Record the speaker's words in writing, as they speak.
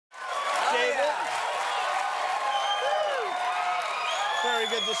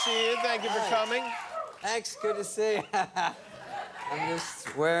very good to see you. Thank you for coming. Thanks, good to see you. I'm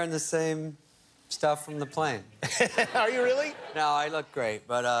just wearing the same stuff from the plane. Are you really? No, I look great,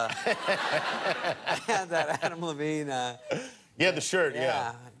 but I had that Adam Levine. Yeah, the shirt,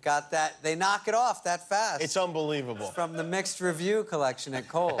 yeah. Got that. They knock it off that fast. It's unbelievable. It's from the mixed review collection at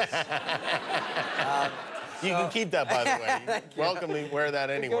Kohl's. You can keep that, by the way. Thank you. Welcome to wear that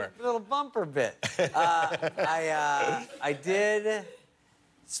anywhere. Good little bumper bit. I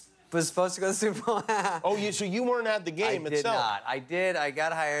was supposed to go to the Super Bowl. Oh, so you weren't at the game itself? I did not. I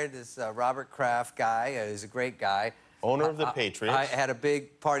got hired. This Robert Kraft guy, who's a great guy. Owner of the Patriots. I had a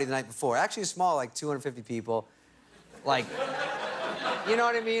big party the night before. Actually small, like 250 people. Like, you know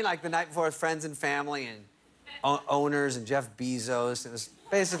what I mean? Like the night before with friends and family and owners and Jeff Bezos. It was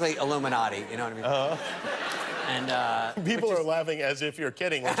basically Illuminati, you know what I mean? And people are laughing as if you're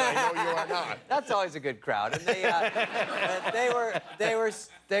kidding, which I know you are not. That's always a good crowd. And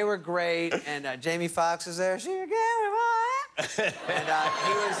they were great. And Jamie Foxx was there. She and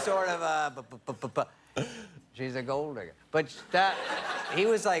he was sort of she's a gold digger. But he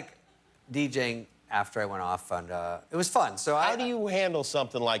was like DJing after I went off, and it was fun. So how do you handle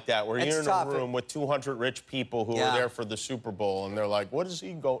something like that, where you're in a room with 200 rich people who are there for the Super Bowl, and they're like, what is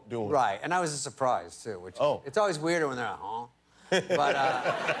he doing? Right, and I was a surprise, too, which it's always weirder when they're like, huh?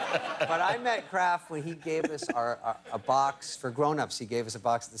 But I met Kraft when he gave us a box for grown-ups. He gave us a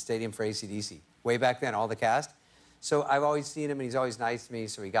box at the stadium for AC/DC, way back then, all the cast. So I've always seen him, and he's always nice to me,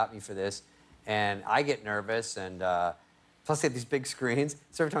 so he got me for this. And I get nervous, and plus, they have these big screens.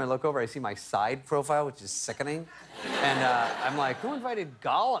 So every time I look over, I see my side profile, which is sickening. And I'm like, who invited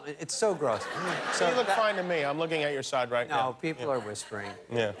Gollum? It's so gross. So you look fine to me. I'm looking at your side right now. No, people are whispering.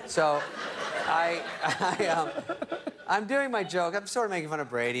 Yeah. So I'm doing my joke. I'm sort of making fun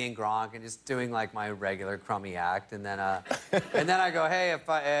of Brady and Gronk and just doing like my regular crummy act. And then I go, hey,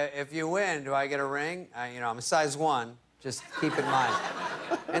 if you win, do I get a ring? You know, I'm a size 1. Just keep in mind.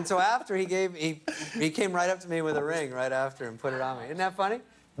 And so after he came right up to me with a ring right after and put it on me. Isn't that funny?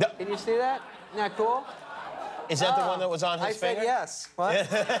 No. Can you see that? Isn't that cool? Is that the one that was on his finger? I said yes. What?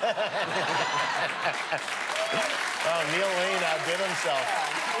 Oh, Neil Lane outdid himself.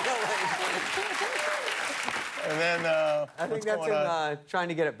 And then, I think that's him trying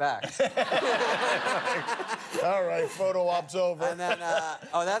to get it back. All right, photo op's over. And then,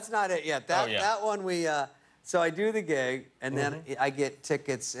 oh, that's not it yet. That one so I do the gig, and then I get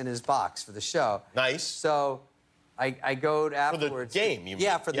tickets in his box for the show. Nice. So I go to afterwards. For the game, you mean?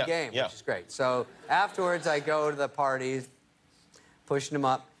 Yeah, for the game, which is great. So afterwards, I go to the parties, pushing them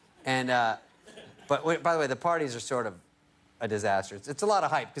up. And, but by the way, the parties are sort of a disaster. It's a lot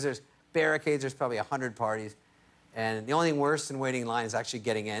of hype, because there's barricades. There's probably 100 parties. And the only thing worse than waiting in line is actually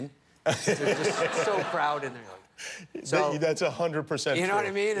getting in. It's just so crowded in there. So, that's 100% true. You know what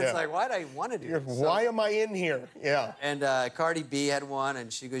I mean? It's like, why do I want to do this? Why am I in here? Yeah. And Cardi B had one,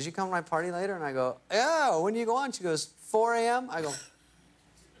 and she goes, you come to my party later? And I go, yeah, when do you go on? She goes, 4 a.m.? I go,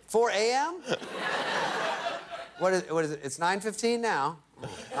 4 a.m.? What is it? It's 9:15 now.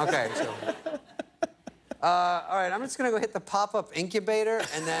 Okay, so. All right, I'm just going to go hit the pop-up incubator,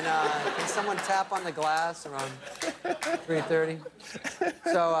 and then can someone tap on the glass around 3:30?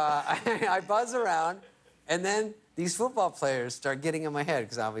 So I buzz around. And then these football players start getting in my head,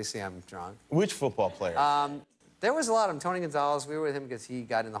 because obviously I'm drunk. Which football players? There was a lot of them. Tony Gonzalez, we were with him because he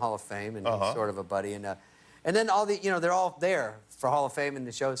got in the Hall of Fame, and he's sort of a buddy. And then all the, they're all there for Hall of Fame in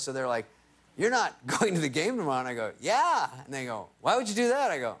the show, so they're like, you're not going to the game tomorrow? And I go, yeah. And they go, why would you do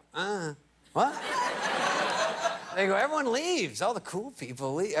that? I go, what? They go, everyone leaves. All the cool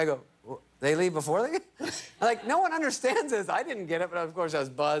people leave. I go, they leave before they get? Like, no one understands this. I didn't get it, but of course I was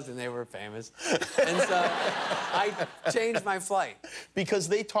buzzed, and they were famous. And so I changed my flight. Because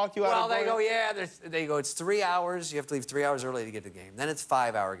they talk you out of Well, they go, yeah. They go, it's 3 hours. You have to leave 3 hours early to get to the game. Then it's a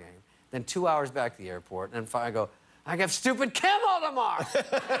 5-hour game. Then 2 hours back to the airport. And then I go, I got stupid Kimmel tomorrow. So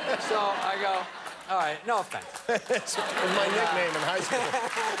I go, all right, no offense. It's my nickname in high school.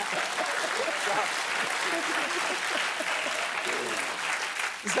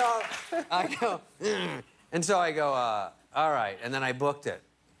 So I go, and so I go, all right. And then I booked it.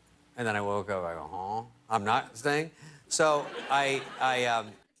 And then I woke up, I go, huh? I'm not staying? So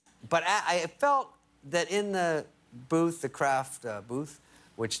but I felt that in the booth, the Kraft booth,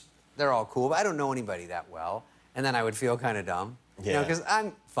 which they're all cool, but I don't know anybody that well. And then I would feel kind of dumb. Yeah. You know, because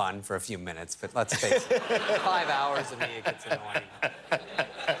I'm fun for a few minutes, but let's face it, 5 hours of me, it gets annoying.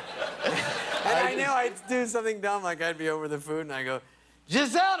 And I knew I'd do something dumb, like I'd be over the food, and I go,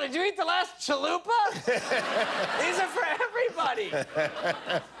 Giselle, did you eat the last chalupa? These are for everybody.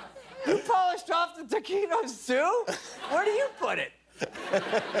 You polished off the taquitos, too? Where do you put it?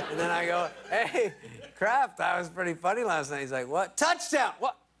 And then I go, hey, Kraft, that was pretty funny last night. He's like, what? Touchdown!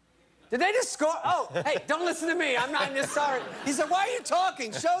 What? Did they just score? Oh, hey, don't listen to me. I'm not just sorry. He said, why are you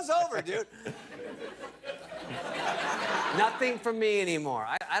talking? Show's over, dude. Nothing for me anymore.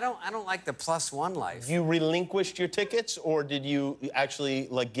 I don't like the +1 life. You relinquished your tickets, or did you actually,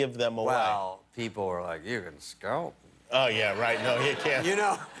 like, give them away? Well, people were like, you can scalp. Oh, yeah, right. No, you can't. You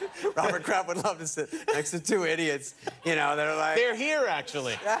know, Robert Kraft would love to sit next to two idiots, you know, they're like... They're here,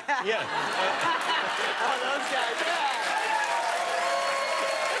 actually. Yeah. Oh, those guys, yeah.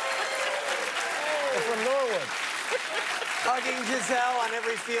 They're from Norwood. Hugging Giselle on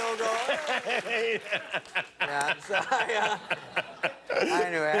every field goal. Yeah, so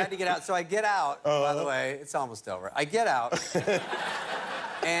anyway, I had to get out. So I get out, by the way, it's almost over. I get out,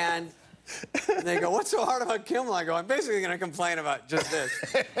 and they go, what's so hard about Kimmel? I go, I'm basically going to complain about just this.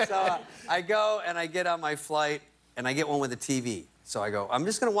 So I go, and I get on my flight, and I get one with a TV. So I go, I'm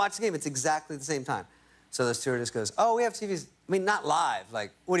just going to watch the game. It's exactly the same time. So the stewardess goes, oh, we have TVs. I mean, not live.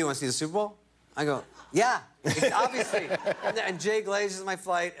 Like, what, do you want to see the Super Bowl? I go, yeah, obviously. And Jay Glaze is my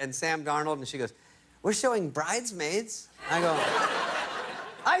flight, and Sam Darnold, and she goes, we're showing Bridesmaids? I go,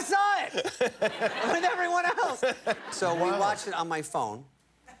 I saw it with everyone else. So we watched it on my phone,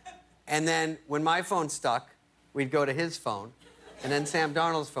 and then when my phone stuck, we'd go to his phone, and then Sam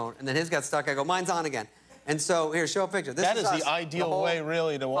Darnold's phone, and then his got stuck. I go, mine's on again. And so, here, show a picture. This that is us, the ideal way,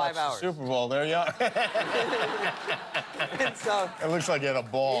 really, to watch the Super Bowl. There you are. And so, it looks like you had a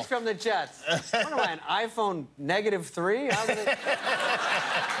ball. He's from the Jets. What am I, an iPhone -3?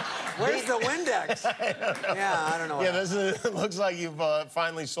 Where's the Windex? Yeah, I don't know. Yeah, it looks like you've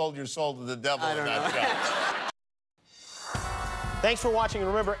finally sold your soul to the devil in that shot. Thanks for watching. And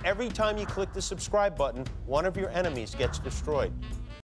remember, every time you click the subscribe button, one of your enemies gets destroyed.